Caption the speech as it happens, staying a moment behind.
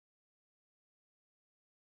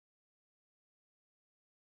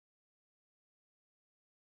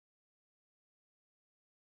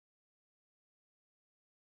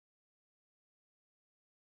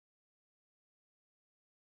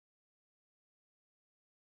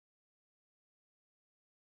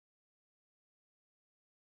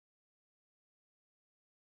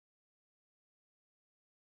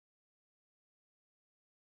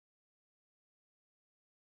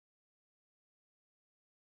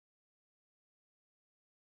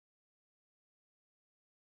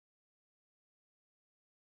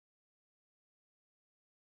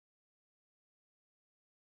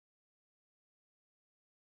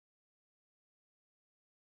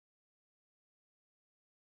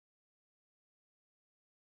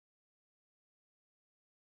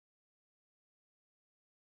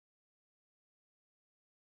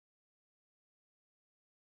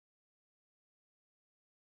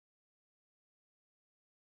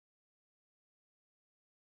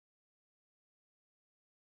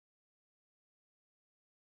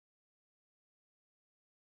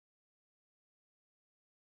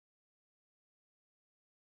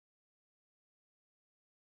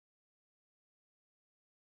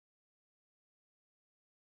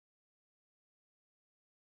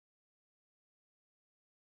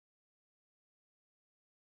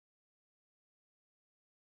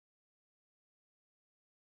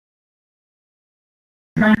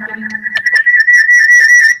Sorry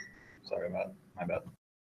about my bad.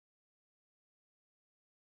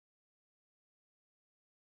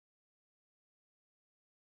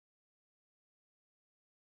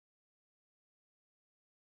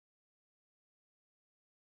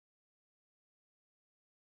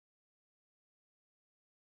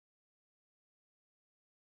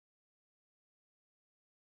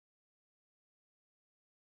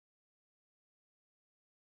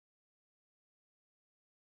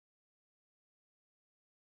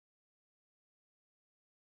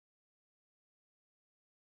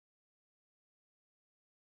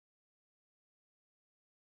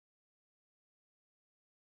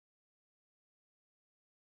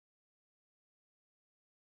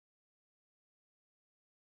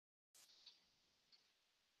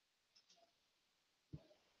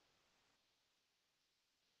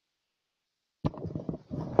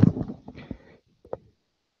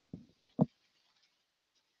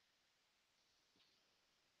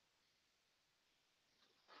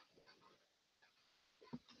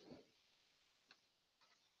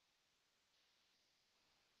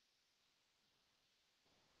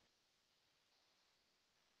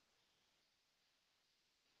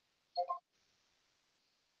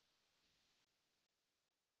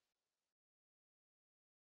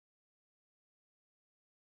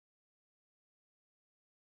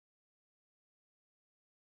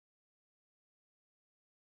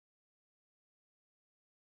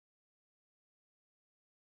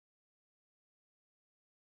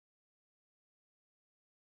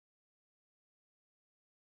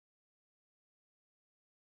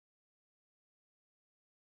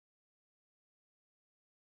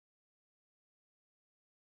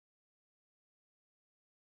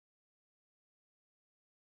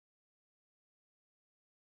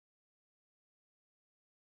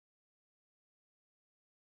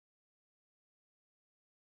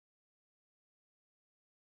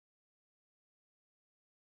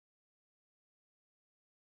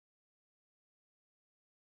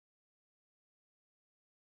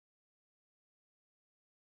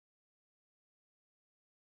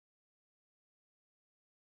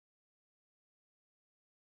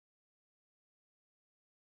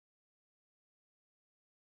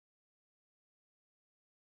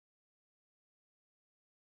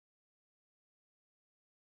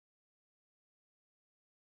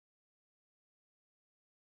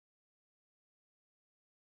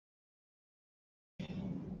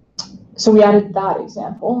 So we added that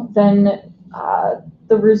example. Then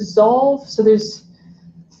the resolve, so there's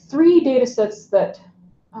 3 data sets that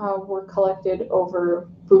were collected over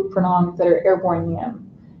Buchpranong that are airborne EM.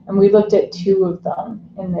 And we looked at 2 of them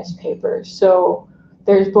in this paper. So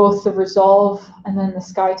there's both the resolve and then the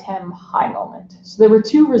SkyTem high moment. So there were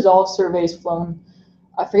 2 resolve surveys flown.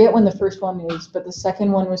 I forget when the first one is, but the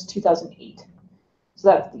second one was 2008. So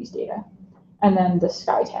that's these data. And then the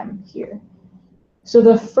SkyTem here. So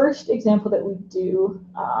the first example that we do,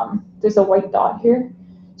 there's a white dot here.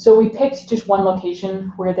 So we picked just one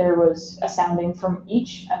location where there was a sounding from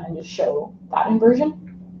each and then just show that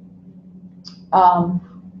inversion.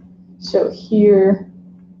 So here,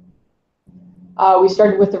 we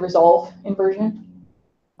started with the resolve inversion,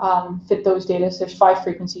 fit those data. So there's 5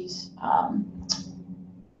 frequencies,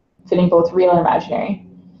 fitting both real and imaginary.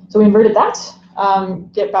 So we inverted that,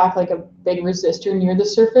 get back like a big resistor near the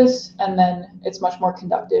surface, and then it's much more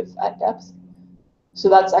conductive at depth. So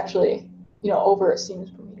that's actually, over a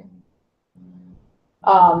Siemens per meter.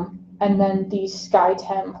 And then the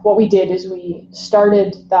SkyTem, what we did is we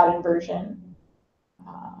started that inversion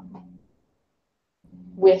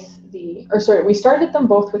we started them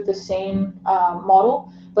both with the same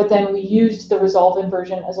model, but then we used the resolve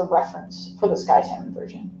inversion as a reference for the SkyTem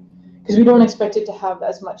inversion. Because we don't expect it to have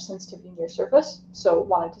as much sensitivity near surface, so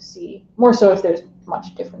wanted to see more so if there's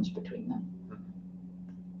much difference between them.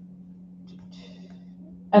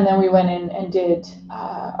 And then we went in and did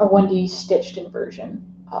a 1D stitched inversion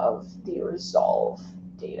of the resolve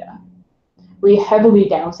data. We heavily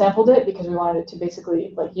downsampled it because we wanted it to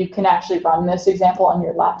basically, like, you can actually run this example on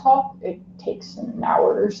your laptop. It takes an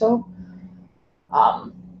hour or so.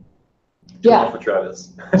 Yeah. For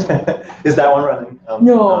Travis. Is that one running?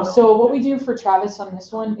 No. So what we do for Travis on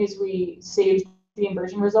this one is we save the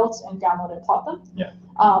inversion results and download and plot them. Yeah.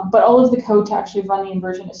 But all of the code to actually run the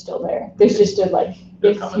inversion is still there. There's just a, like,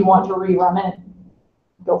 if you want to rerun it,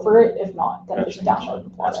 go for it. If not, then just download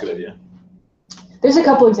and plot it. That's a good idea. There's a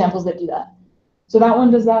couple examples that do that. So that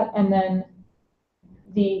one does that, and then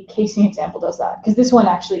the casing example does that. Because this one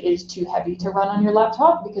actually is too heavy to run on your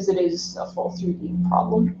laptop because it is a full 3D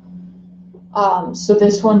problem. So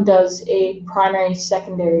this one does a primary,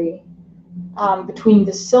 secondary between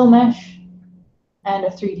the SIL mesh and a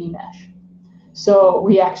 3D mesh. So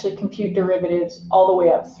we actually compute derivatives all the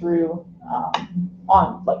way up through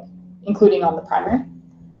including on the primary.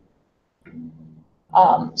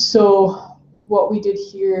 So what we did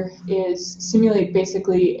here is simulate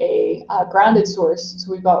basically a grounded source.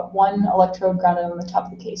 So we've got one electrode grounded on the top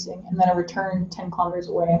of the casing, and then a return 10 kilometers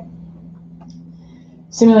away.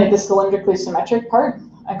 Simulate the cylindrically symmetric part.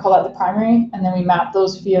 I call that the primary, and then we map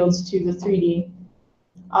those fields to the 3D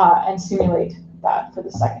and simulate that for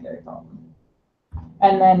the secondary problem.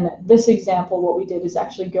 And then this example, what we did is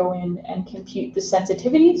actually go in and compute the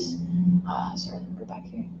sensitivities. Sorry, let me go back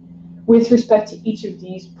here. With respect to each of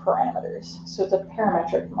these parameters. So it's a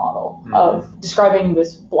parametric model of describing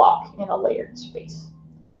this block in a layered space.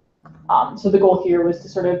 So the goal here was to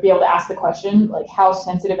sort of be able to ask the question, like, how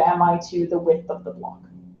sensitive am I to the width of the block?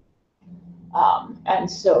 And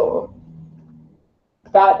so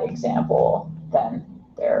that example, then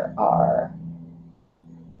there are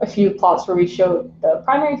a few plots where we show the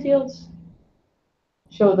primary fields,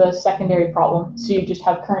 show the secondary problem. So you just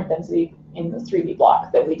have current density in the 3D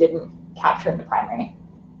block that we didn't capture in the primary.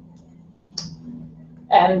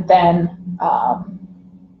 And then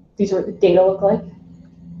these are what the data look like.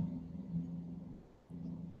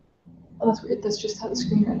 Oh, that's weird. That's just how the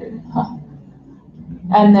screen rendered. Huh.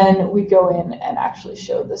 And then we go in and actually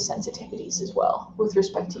show the sensitivities as well with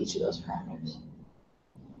respect to each of those parameters.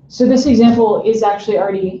 So this example is actually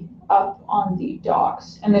already up on the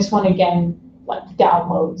docs. And this one, again, like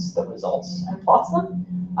downloads the results and plots them.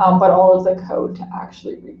 But all of the code to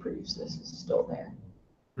actually reproduce this is still there.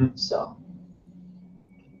 So,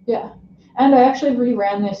 yeah. And I actually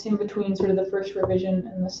reran this in between sort of the first revision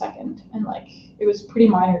and the second. And like, it was pretty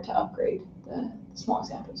minor to upgrade the small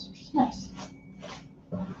examples, which is nice.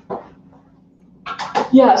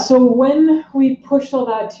 Yeah, so when we pushed all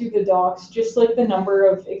that to the docs, just like the number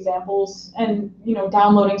of examples and, you know,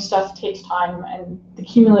 downloading stuff takes time, and the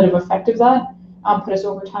cumulative effect of that put us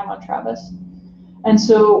over time on Travis. And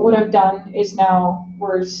so what I've done is now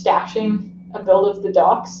we're stashing a build of the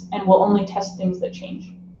docs, and we'll only test things that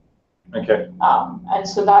change. Okay. And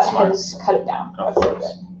so that has cut it down a fair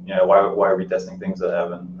bit. Yeah, why are we testing things that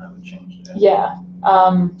haven't changed yet? Yeah.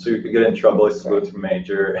 So you could get in trouble if you go through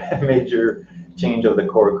major change of the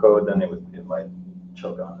core code, then it might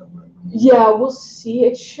choke on it. Yeah, we'll see.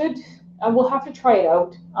 It should. We'll have to try it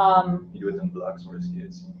out. You do it in blocks, worst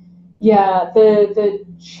case. Yeah, the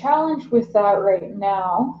challenge with that right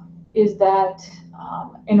now is that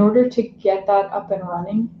in order to get that up and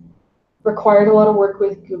running, required a lot of work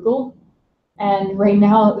with Google. And right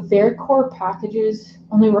now, their core packages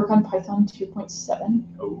only work on Python 2.7.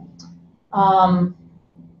 Oh.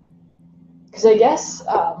 Because I guess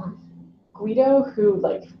Guido, who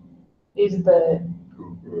like is the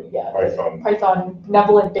Python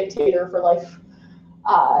benevolent dictator for life,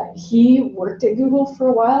 he worked at Google for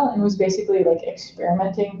a while and was basically like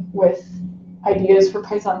experimenting with ideas for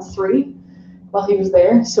Python 3 while he was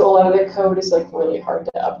there. So a lot of their code is like really hard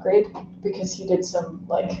to upgrade because he did some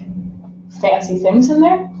like fancy things in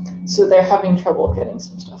there. So they're having trouble getting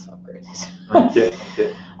some stuff upgraded. Okay.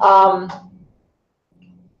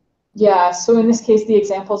 Yeah, so in this case, the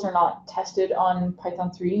examples are not tested on Python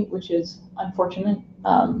 3, which is unfortunate.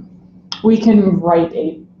 We can write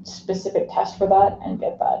a specific test for that and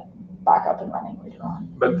get that back up and running later on.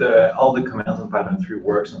 But all the commands on Python 3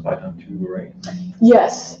 works on Python 2, right?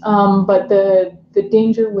 Yes, but the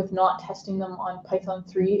danger with not testing them on Python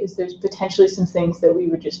 3 is there's potentially some things that we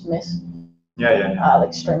would just miss. Yeah.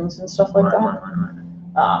 Like strings and stuff like that.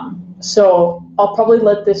 Right. So I'll probably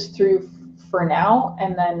let this through for now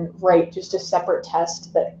and then write just a separate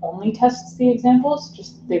test that only tests the examples,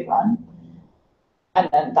 just they run. And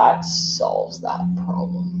then that solves that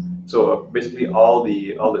problem. So basically, all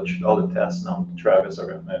the tests now, Travis,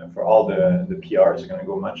 are for all the PRs are going to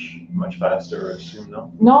go much faster, I assume,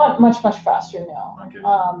 no? Not much faster, no. Okay.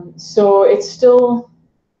 So it's still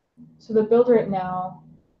the build right now.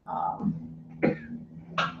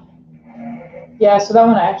 Yeah, so that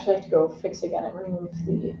one I actually have to go fix again and remove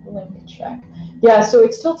the link check. Yeah, so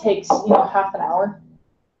it still takes half an hour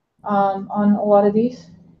on a lot of these.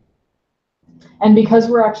 And because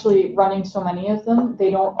we're actually running so many of them, they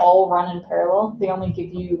don't all run in parallel. They only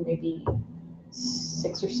give you maybe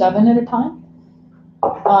 6 or 7 at a time.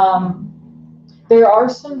 There are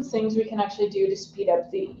some things we can actually do to speed up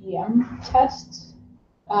the EM tests.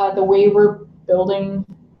 The way we're building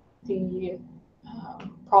the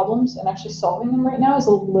problems and actually solving them right now is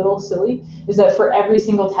a little silly, is that for every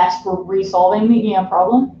single test, we're resolving the EM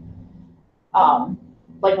problem.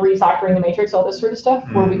 Like refactoring the matrix, all this sort of stuff,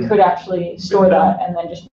 where we could actually store that and then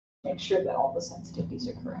just make sure that all the sensitivities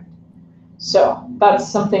are correct. So that's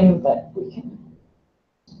something that we can,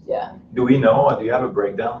 yeah. Do we know, do you have a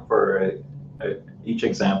breakdown for each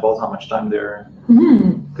example, how much time they're,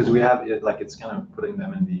 because we have it, like it's kind of putting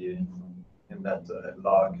them in the, in that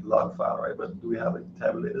log file, right? But do we have it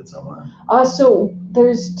tabulated somewhere? So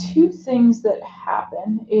there's two things that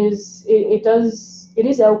happen, is it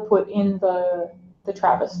is output in the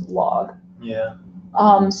Travis log. Yeah.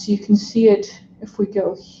 So you can see it if we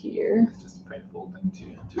go here. It's just a painful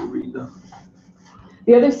thing to read them.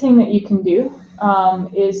 The other thing that you can do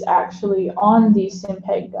is actually on the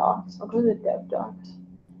SimPEG docs, I'll go to the dev docs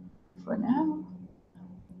for now,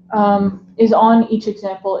 is on each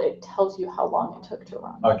example, it tells you how long it took to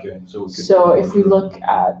run. Okay, so we could, so if we look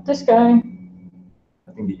at this guy,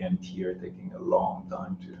 I think the MT are taking a long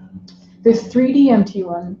time to. the 3D MT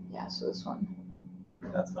one, yeah, so this one.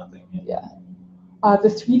 That's nothing. Yeah. The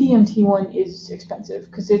 3D MT one is expensive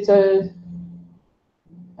because it's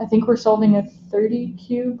I think we're solving a 30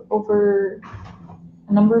 cube over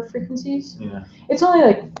a number of frequencies. Yeah. It's only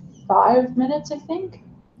like 5 minutes, I think,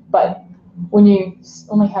 but when you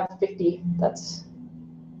only have 50, that's,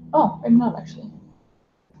 oh, maybe not actually.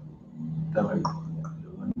 That might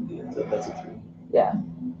be, that's a 3. Yeah.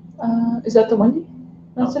 Is that the 1D?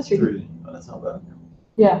 No, it's a 3D. 3D. Oh, that's not bad.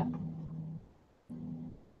 Yeah.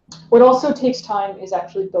 What also takes time is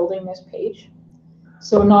actually building this page.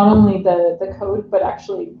 So not only the code, but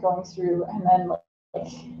actually going through and then like,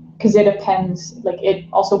 because it appends, like it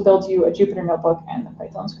also builds you a Jupyter notebook and the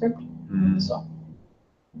Python script. So.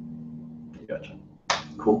 Gotcha.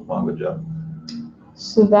 Cool. Well, good job.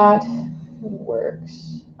 So that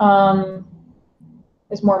works.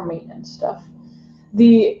 There's more maintenance stuff.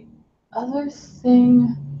 The other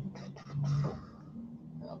thing,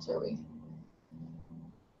 where else are we?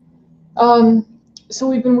 So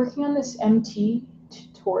we've been working on this MT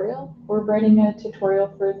tutorial. We're writing a tutorial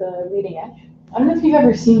for the leading edge. I don't know if you've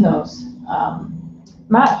ever seen those.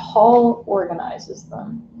 Matt Hall organizes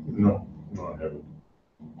them. No, I haven't.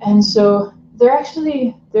 And so they're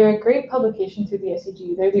a great publication through the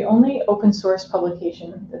SEG. They're the only open source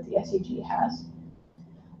publication that the SEG has.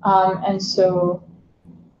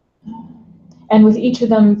 And with each of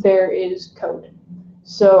them, there is code.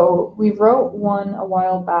 So we wrote one a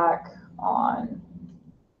while back on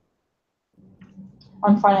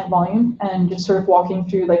finite volume and just sort of walking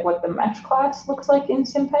through like what the mesh class looks like in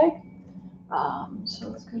SimPEG. So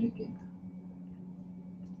let's go to Git.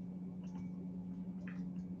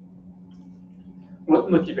 What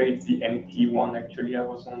motivates the MT one actually? I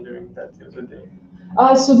was wondering that the other day.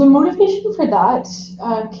 So the motivation for that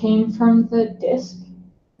came from the disk.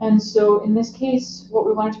 And so in this case, what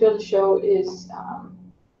we wanted to be able to show is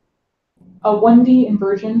a 1D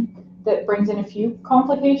inversion that brings in a few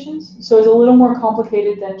complications. So it's a little more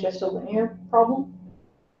complicated than just a linear problem.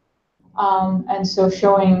 And so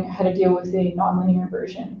showing how to deal with the nonlinear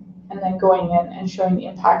inversion and then going in and showing the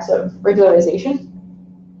impacts of regularization.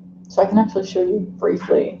 So I can actually show you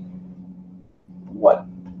briefly what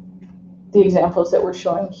the examples that we're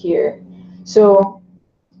showing here. So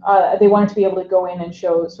they wanted to be able to go in and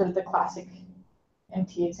show sort of the classic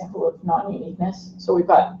MT example of non-uniqueness. So we've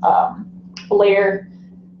got a layer,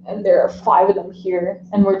 and there are 5 of them here,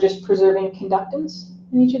 and we're just preserving conductance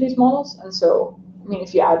in each of these models. And so, I mean,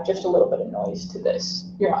 if you add just a little bit of noise to this,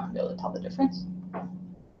 you're not going to be able to tell the difference.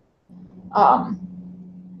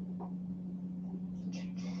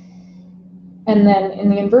 And then in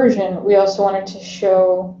the inversion, we also wanted to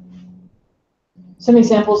show some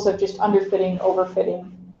examples of just underfitting, overfitting,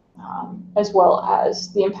 as well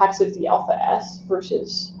as the impacts of the alpha S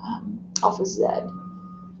versus alpha Z.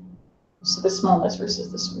 So the smallness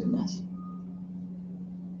versus the smoothness.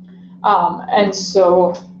 And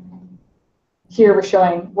so here we're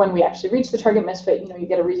showing when we actually reach the target misfit, you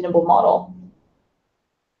get a reasonable model.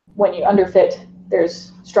 When you underfit,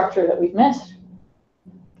 there's structure that we've missed.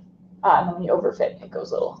 And then when you overfit, it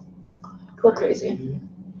goes a little crazy.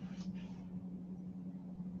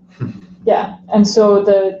 Yeah, and so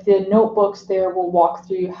the notebooks there will walk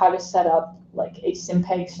through how to set up like a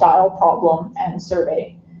SimPEG style problem and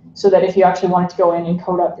survey, so that if you actually wanted to go in and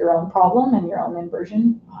code up your own problem and your own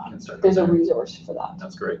inversion, there's a resource for that.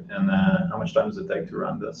 That's great. And how much time does it take to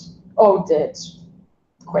run this? Oh, it's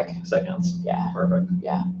quick. Seconds? Yeah. Perfect.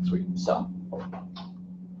 Yeah. Sweet. So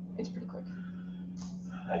it's pretty quick.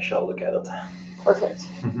 I shall look at it. Perfect.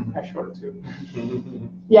 I showed it too.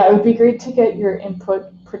 Yeah, it would be great to get your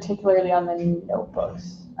input, particularly on the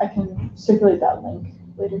notebooks. I can circulate that link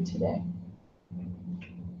later today.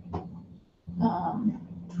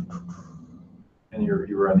 And you're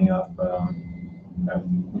running off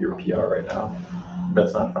your PR right now.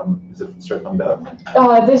 That's not from, is it straight from Dev?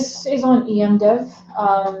 This is on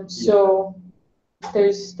EMDev. So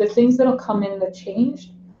there's the things that'll come in that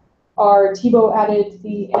changed are Thibaut added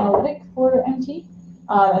the analytic for MT.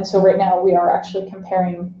 And so right now we are actually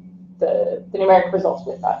comparing the numeric results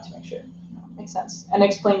with that to make sure it makes sense and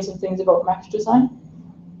explain some things about mesh design.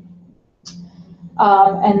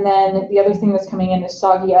 And then the other thing that's coming in is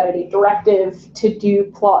Soggy added a directive to do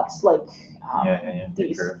plots like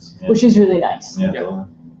these, which is really nice. Yeah.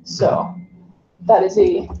 So that is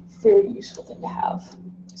a very useful thing to have.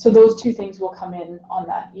 So those two things will come in on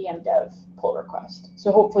that EMDev pull request.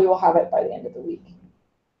 So hopefully we'll have it by the end of the week.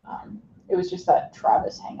 It was just that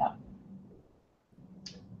Travis hang up.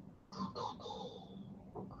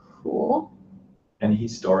 Cool. And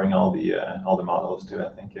he's storing all the models too, I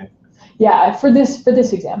think. Yeah, for this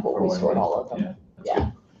example, we stored all of them.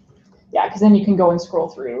 Yeah, because then you can go and scroll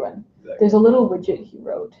through, and there's a little widget he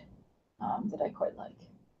wrote that I quite like.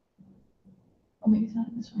 Oh, maybe it's not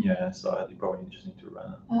in this one. Yeah, so you probably just need to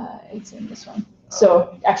run it. It's in this one.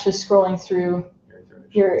 So actually scrolling through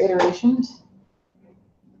your iterations.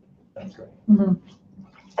 That's great. Mm-hmm.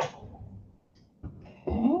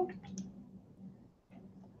 Okay.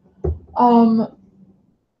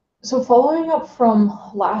 So following up from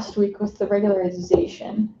last week with the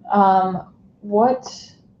regularization,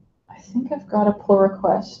 what I think I've got a pull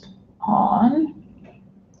request on,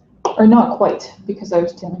 or not quite, because I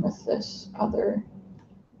was dealing with this other,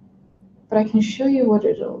 but I can show you what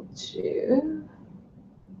it'll do.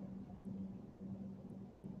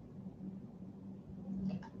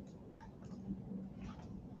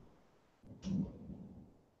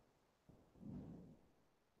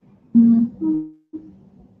 Mm-hmm.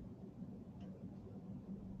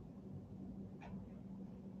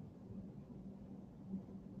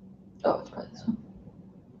 Oh, it's probably this one.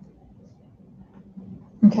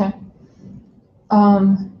 Okay.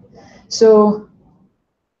 So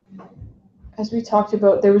as we talked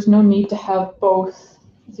about, there was no need to have both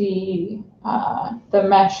the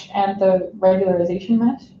mesh and the regularization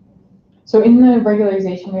mesh. So in the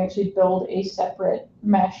regularization, we actually build a separate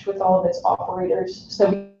mesh with all of its operators, so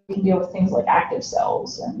we can deal with things like active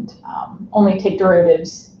cells and only take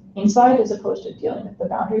derivatives inside as opposed to dealing with the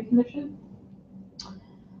boundary condition.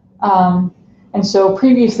 And so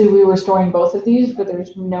previously we were storing both of these, but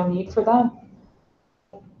there's no need for that.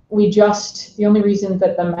 The only reason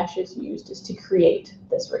that the mesh is used is to create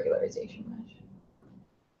this regularization mesh.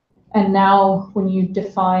 And now when you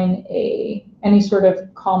define any sort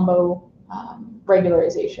of combo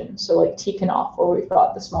regularization, so like Tikhonov, where we've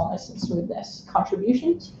got the smallness and smoothness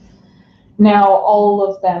contributions, now all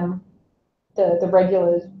of them, the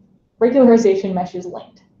regularization mesh is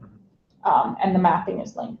linked. And the mapping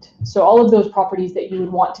is linked. So all of those properties that you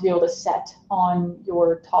would want to be able to set on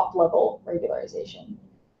your top level regularization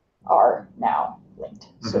are now linked.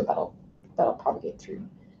 Mm-hmm. So that'll propagate through.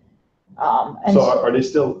 And so are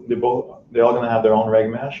they're all going to have their own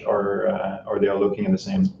reg mesh, or are they all looking at the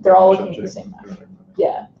same? They're all looking at the same mesh.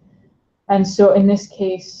 Yeah. And so in this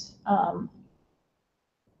case,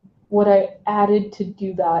 what I added to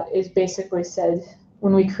do that is basically said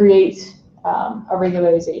when we create a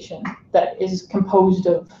regularization that is composed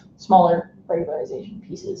of smaller regularization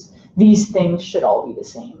pieces, these things should all be the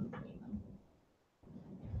same between them.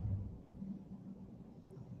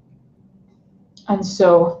 And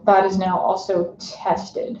so that is now also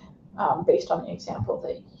tested based on the example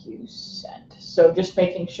that you sent. So just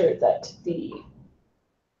making sure that the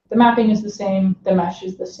mapping is the same, the mesh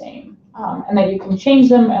is the same, and that you can change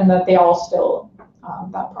them and that they all still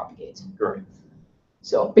that propagates. Great.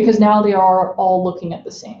 So, because now they are all looking at the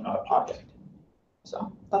same object.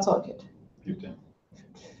 So that's all good. Beautiful.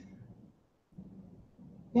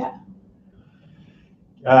 Yeah.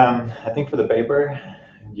 I think for the paper,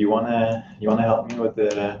 you wanna help me with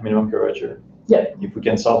the minimum curvature? Yeah. If we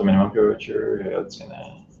can solve the minimum curvature, it's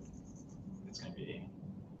gonna be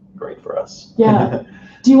great for us. Yeah.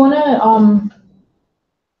 Do you wanna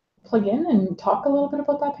plug in and talk a little bit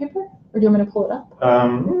about that paper, or do you want me to pull it up?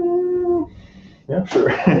 Yeah, sure.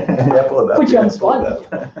 Yeah, pull it up. Put you on the spot.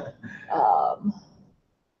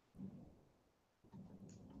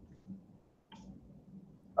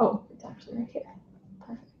 Oh, it's actually right here.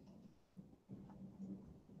 Perfect.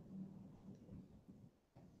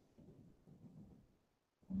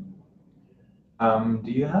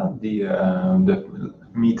 Do you have the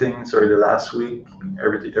meetings or the last week?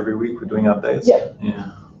 Every week we're doing updates. Yeah.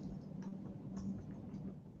 Yeah.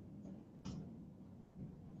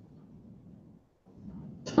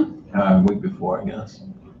 Week before, I guess.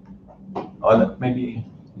 Oh, no, maybe.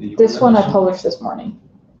 This one I published this morning.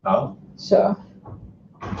 Oh. So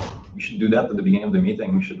should do that at the beginning of the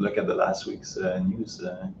meeting. We should look at the last week's news.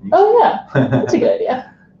 Oh yeah, that's a good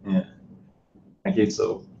idea. Yeah. Okay,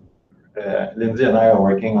 so Lindsay and I are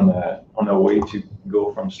working on a way to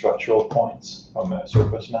go from structural points from a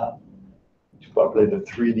surface map to populate a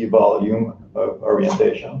 3D volume of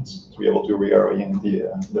orientations to be able to reorient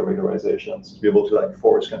the regularizations, to be able to like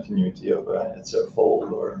force continuity of it's a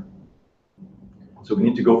fold or. So we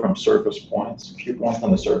need to go from surface points, a few points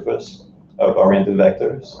on the surface of oriented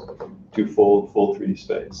vectors to full 3D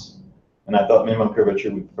space. And I thought minimum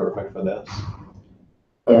curvature would be perfect for this.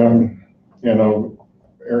 You know,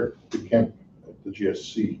 Eric DeKemp at the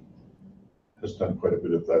GSC has done quite a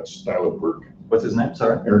bit of that style of work. What's his name?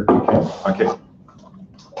 Sorry? Eric DeKemp. Okay.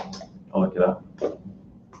 I'll look it up.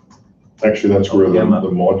 Actually, that's where the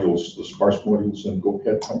modules, the sparse modules in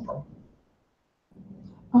GoCAD come from.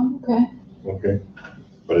 Oh, okay. Okay.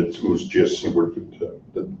 But it was GSC work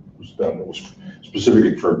that was done. It was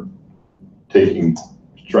specifically for taking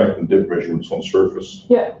strike and dip measurements on surface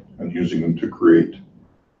and using them to create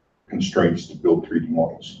constraints to build 3D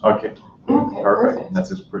models. Okay. Okay, perfect. That's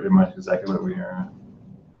just pretty much exactly what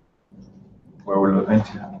we're looking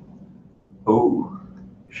into. Oh,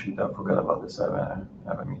 shoot! I forgot about this. I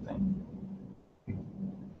have a meeting.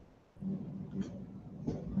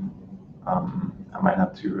 I might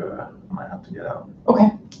have to get out. Okay.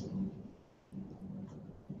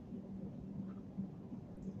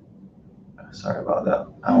 Sorry about that.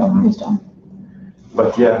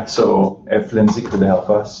 But yeah, so if Lindsay could help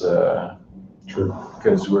us, sure,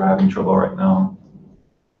 because we're having trouble right now.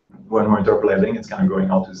 When we're interpolating, it's kind of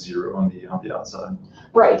going all to 0 on the outside.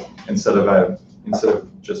 Right. Instead of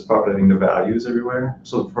just populating the values everywhere.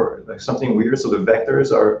 So for like something weird, so the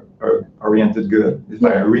vectors are oriented good. If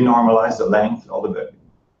I renormalize the length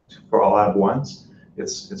for all at once,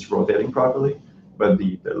 it's rotating properly. But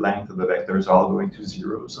the length of the vectors are all going to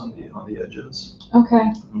zeros on the edges.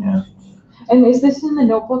 Okay. Yeah. And is this in the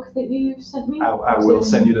notebook that you sent me? I will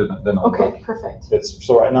send you the notebook. Okay, perfect.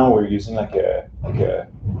 So right now we're using like a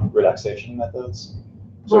relaxation methods.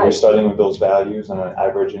 So we're starting with those values and then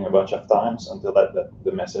averaging a bunch of times until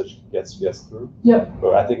the message gets through. Yep.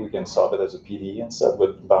 But I think we can solve it as a PDE instead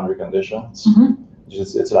with boundary conditions. Mm-hmm.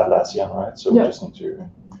 It's Laplacian, right? So we just need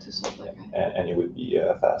to solve it. And it would be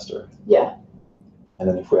faster. Yeah. And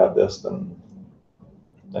then if we have this, then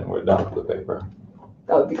we're done with the paper.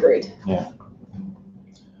 That would be great. Yeah.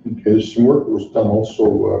 Okay, some work was done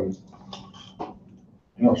also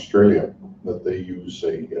in Australia that they use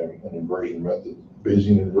an inversion method,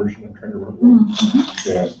 Bayesian inversion, I'm trying to remember. Mm-hmm.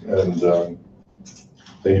 Yeah, and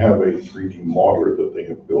they have a 3D modeler that they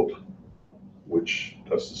have built, which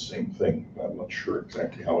does the same thing. I'm not sure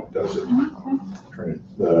exactly how it does it. Okay.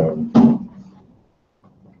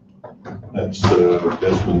 That's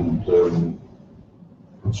Desmond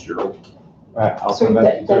Fitzgerald. Right, I'll send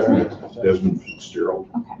that to Desmond Fitzgerald.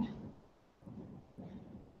 Okay.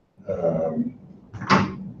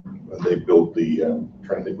 And they built the, I'm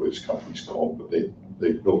trying to think what his company's called, but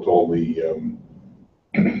they built all the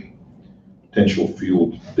potential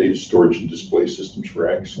field data storage and display systems for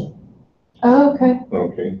Axel. Oh, okay.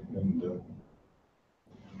 Okay, and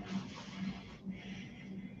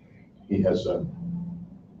he has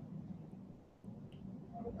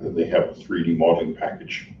they have a 3D modeling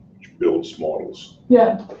package which builds models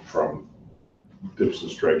from dips and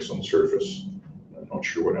strikes on the surface. I'm not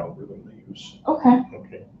sure what algorithm they use. Okay.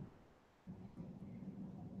 Okay.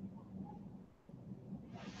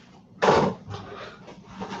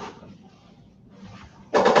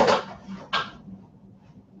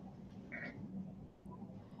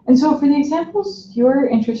 And so for the examples you're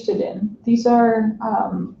interested in, these are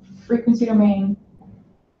frequency domain.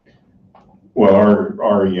 Well,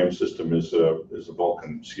 our EM system is a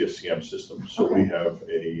Vulkan CSCM system, so we have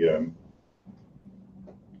a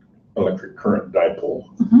electric current dipole,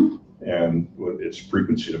 and it's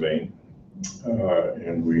frequency domain,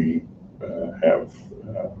 and we have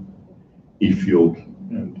E field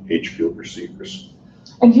and H field receivers.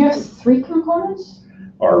 And you have 3 components?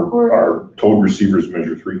 Our total receivers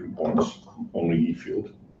measure 3 components, only E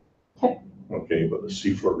field. Okay. Okay, but the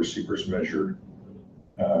C floor receivers measure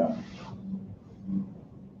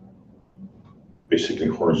basically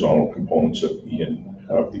horizontal components of E and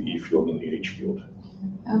of the E field and the H field.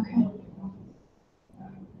 Okay.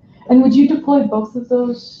 And would you deploy both of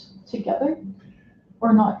those together,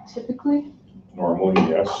 or not typically? Normally,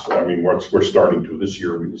 yes. I mean, we're starting to this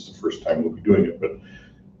year. It's the first time we'll be doing it, but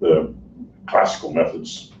the classical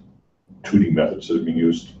methods, 2D methods that have been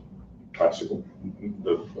used, classical,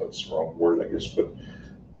 that's the wrong word, I guess, but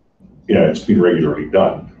yeah, it's been regularly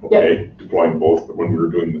done, okay, deploying both, but when we were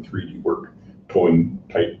doing the 3D work,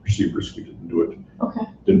 tight receivers, we didn't do it. Okay.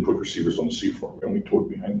 Didn't put receivers on the seafloor. We only towed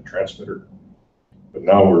behind the transmitter. But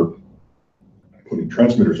now we're putting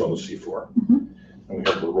transmitters on the seafloor, and we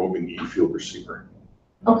have a roving E-field receiver.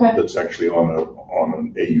 Okay. That's actually on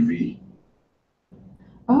an AV.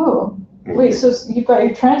 Oh, wait. So you've got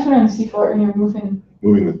your transmitter on the seafloor, and you're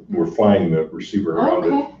we're flying the receiver around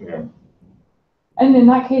it. Yeah. And in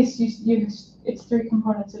that case, it's 3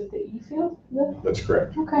 components of the E-field? That's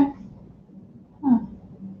correct. Okay. Huh.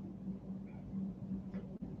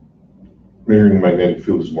 Measuring the magnetic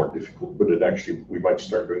field is more difficult, but we might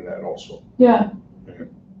start doing that also. Yeah.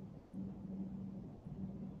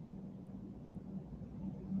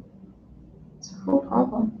 It's a cool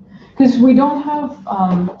problem. Because we don't have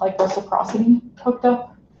like reciprocity hooked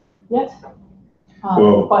up yet.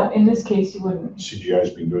 But in this case, you wouldn't.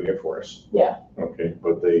 CGI's been doing it for us. Yeah. Okay,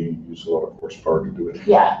 but they use a lot of horsepower to do it.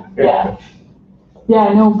 Yeah, yeah. Yeah,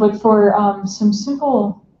 I know, but for some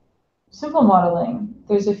simple modeling,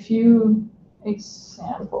 there's a few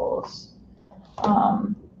examples.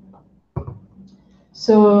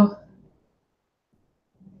 So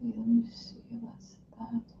let me see, that's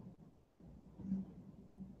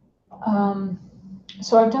that.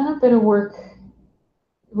 So I've done a bit of work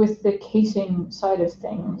with the casing side of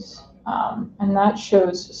things, and that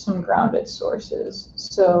shows some grounded sources.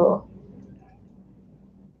 So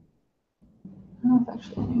I don't know if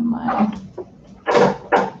actually I knew mine.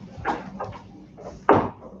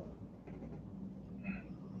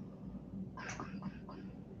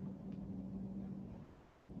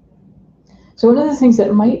 So one of the things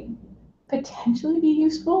that might potentially be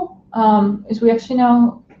useful is we actually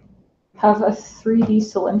now have a 3D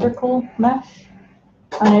cylindrical mesh,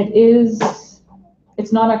 and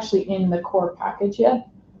it's not actually in the core package yet.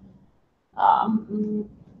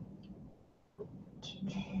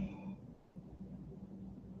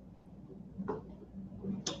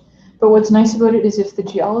 But what's nice about it is if the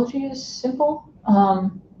geology is simple,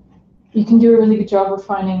 you can do a really good job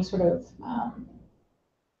refining sort of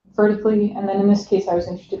vertically, and then in this case I was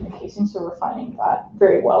interested in the casing, so refining that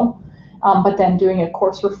very well, but then doing a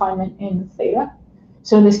coarse refinement in theta.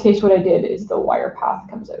 So in this case what I did is the wire path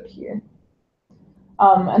comes out here.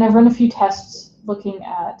 And I've run a few tests looking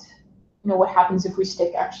at what happens if we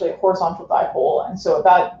stick actually a horizontal dipole, and so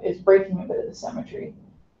that is breaking a bit of the symmetry,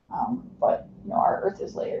 but our Earth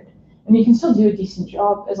is layered. And you can still do a decent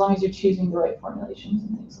job as long as you're choosing the right formulations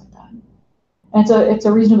and things like that. And it's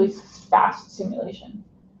a reasonably fast simulation.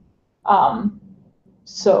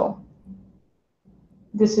 So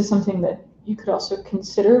this is something that you could also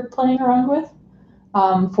consider playing around with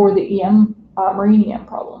for the marine EM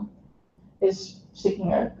problem, is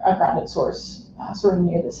sticking a grounded source sort of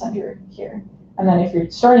near the center here. And then if you're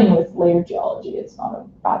starting with layered geology, it's not a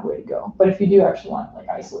bad way to go. But if you do actually want like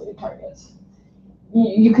isolated targets,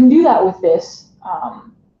 you can do that with this,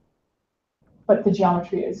 but the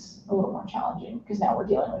geometry is a little more challenging because now we're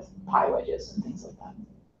dealing with pi wedges and things like that.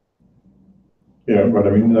 Yeah, but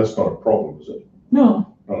I mean, that's not a problem, is it?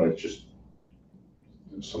 No. No, it's just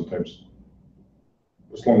sometimes,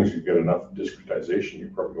 as long as you get enough discretization, you're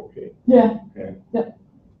probably okay. Yeah. Yeah. Yep.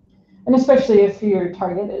 And especially if your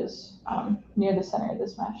target is near the center of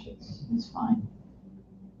this mesh, it's fine.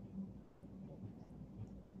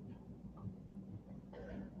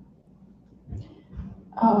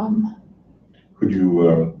 Could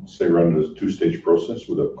you say run it as a 2-stage process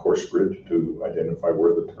with a coarse grid to identify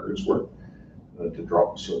where the targets were, and then to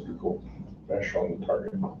drop a cylindrical mesh on the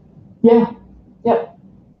target? Yeah. Yep.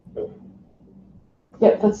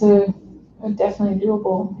 Yep. That's a definitely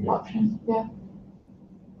doable option. Yeah.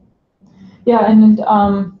 Yeah, and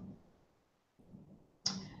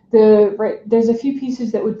there's a few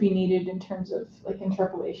pieces that would be needed in terms of like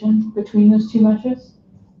interpolation between those two meshes.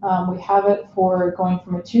 We have it for going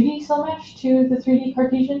from a 2D cell mesh to the 3D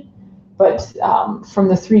Cartesian, but from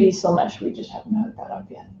the 3D cell mesh, we just haven't hooked that up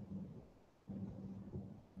yet.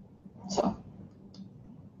 So,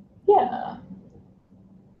 yeah.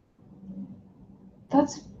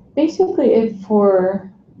 That's basically it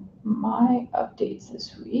for my updates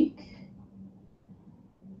this week.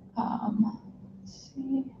 Let's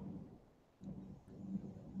see.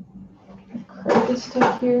 Credit this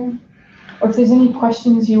stuff here. Or if there's any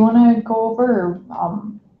questions you want to go over,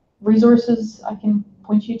 or resources I can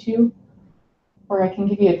point you to, or I can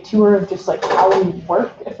give you a tour of just like how we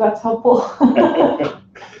work, if that's helpful.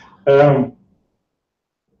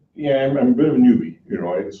 Yeah, I'm a bit of a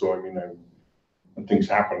newbie, so I mean, when things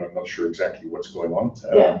happen, I'm not sure exactly what's going on.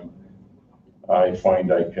 Yeah. I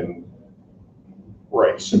find I can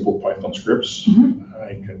write simple Python scripts. Mm-hmm.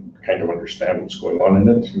 I can kind of understand what's going on in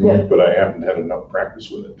it, but I haven't had enough practice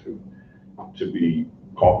with it to be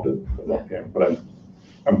confident with that, yeah, but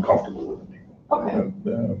I'm comfortable with it. Okay.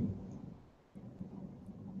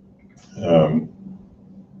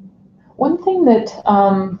 One thing that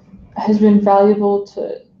has been valuable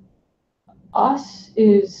to us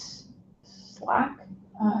is Slack.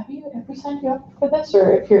 Have we signed you up for this?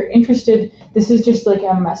 Or if you're interested, this is just like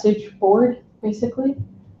a message board, basically.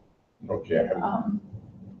 Okay.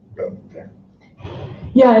 Okay.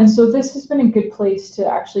 Yeah, and so this has been a good place to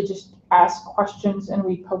actually just ask questions, and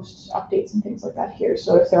we post updates and things like that here.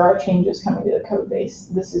 So if there are changes coming to the code base,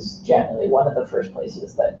 this is generally one of the first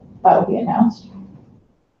places that'll be announced.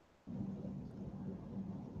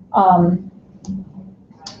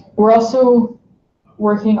 We're also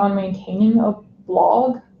working on maintaining a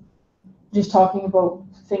blog, just talking about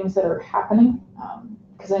things that are happening.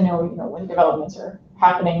 Because I know, when developments are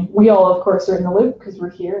happening, we all, of course, are in the loop because we're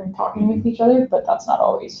here and talking with each other, but that's not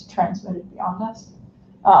always transmitted beyond us.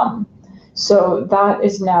 So that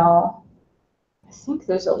is now, I think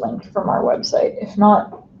there's a link from our website. If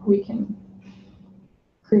not, we can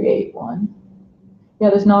create one. Yeah,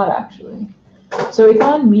 there's not actually. So it's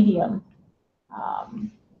on Medium,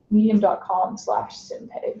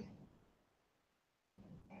 medium.com/SimPEG.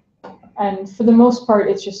 And for the most part,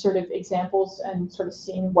 it's just sort of examples and sort of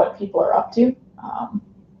seeing what people are up to.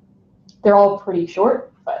 They're all pretty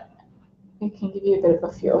short, but it can give you a bit of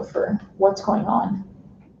a feel for what's going on.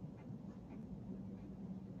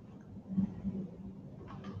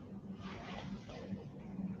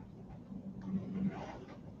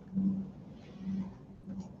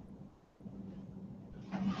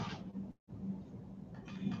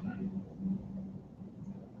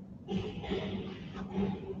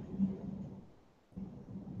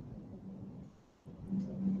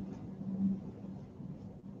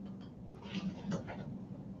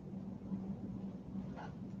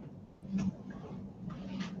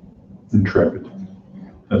 Intrepid.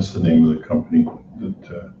 That's the name of the company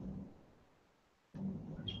that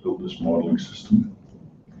has built this modeling system.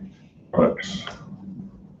 Products.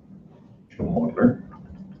 GeoModeler.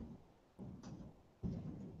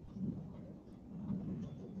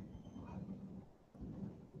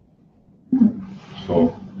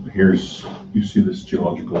 So here's, you see this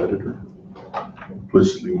geological editor.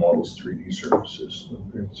 Implicitly models 3D surfaces. So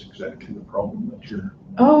that's exactly the problem that you're.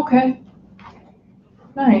 Oh, okay.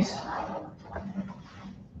 Nice.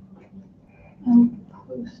 I'll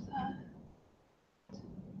post that.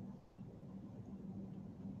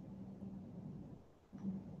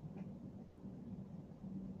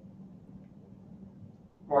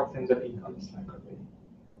 Or send the link on Slack already.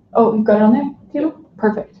 Oh, you've got it on there too?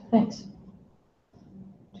 Perfect. Thanks.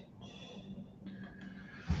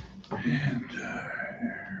 And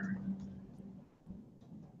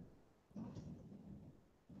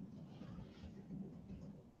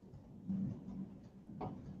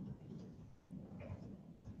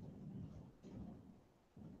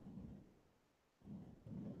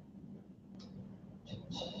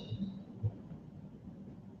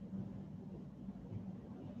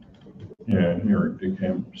yeah, here,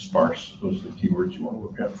 decamp, sparse. Those are the keywords you want to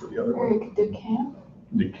look at for the other one. Decamp?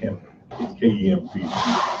 Decamp, KEMP.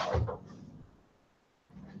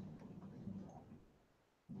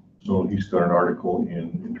 So he's got an article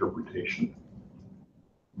in interpretation.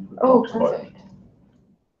 Oh, perfect.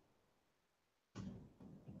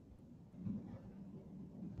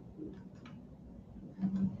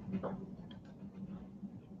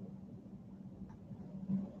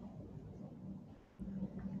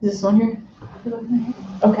 Is this one here?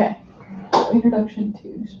 Okay. Introduction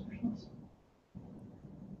to specials.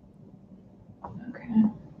 Okay.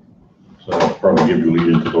 So that'll probably give you a lead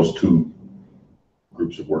into those two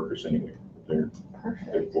groups of workers anyway. They're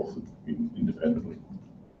both independently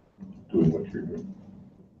doing what you're doing.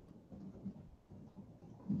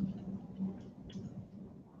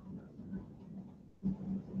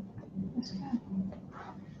 That's good.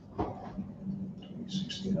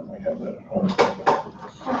 2016, I might have that at home.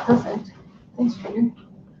 Oh, perfect. Thanks, Peter.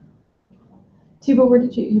 Thibaut, where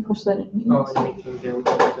did you post that in meetings? Oh, the meeting there, we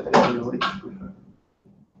can put it in the audit.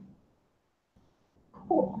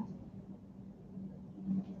 Cool.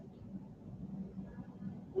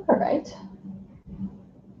 All right.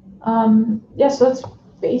 Yeah, so that's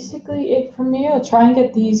basically it from me. I'll try and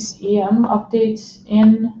get these EM updates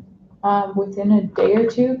in within a day or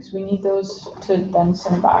two, because we need those to then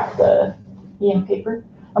send back the EM paper.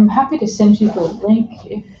 I'm happy to send you the link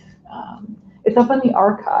if it's up on the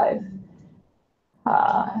archive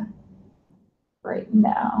right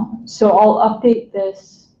now. So I'll update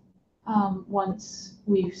this once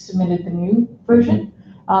we've submitted the new version,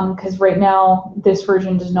 because right now this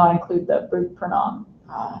version does not include the brute pronom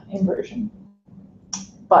inversion.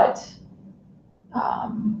 but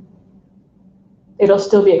it'll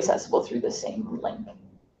still be accessible through the same link.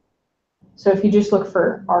 So if you just look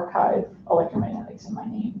for archive electromagnetics in my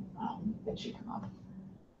name, it should come up.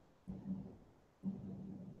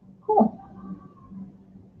 Cool.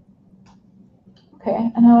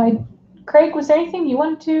 Okay, and now Craig, was there anything you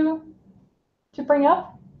wanted to bring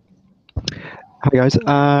up? Hi guys.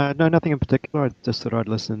 No, nothing in particular. I just thought I'd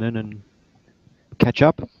listen in and catch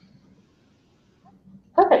up.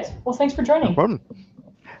 Perfect. Well, thanks for joining. No problem.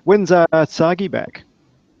 When's Sagi back?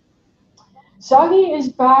 Sagi is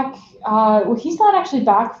back. Well, he's not actually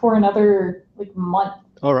back for another month.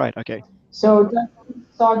 All right. Okay. So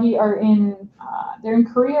Sagi are in. They're in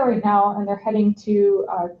Korea right now, and they're heading to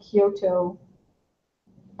Kyoto.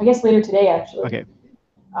 I guess later today, actually. Okay.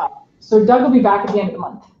 So Doug will be back at the end of the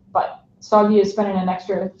month, but Sagi is spending an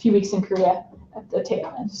extra few weeks in Korea at the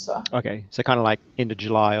tail end. So. Okay. So kind of like end of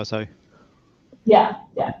July or so. Yeah.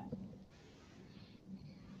 Yeah.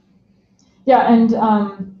 Yeah,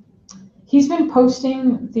 and he's been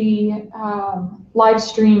posting the live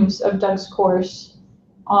streams of Doug's course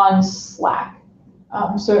on Slack.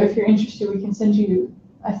 So if you're interested, we can send you.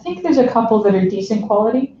 I think there's a couple that are decent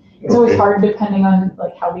quality. It's always hard depending on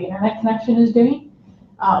how the internet connection is doing.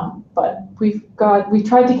 But we've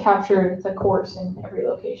tried to capture the course in every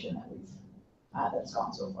location that that's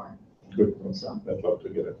gone so far. Good. So I'd love to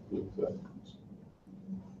get it.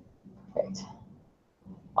 great.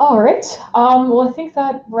 All right. Well, I think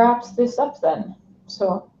that wraps this up then.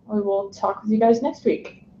 So we will talk with you guys next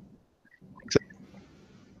week.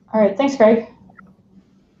 All right. Thanks, Craig.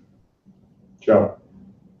 Ciao.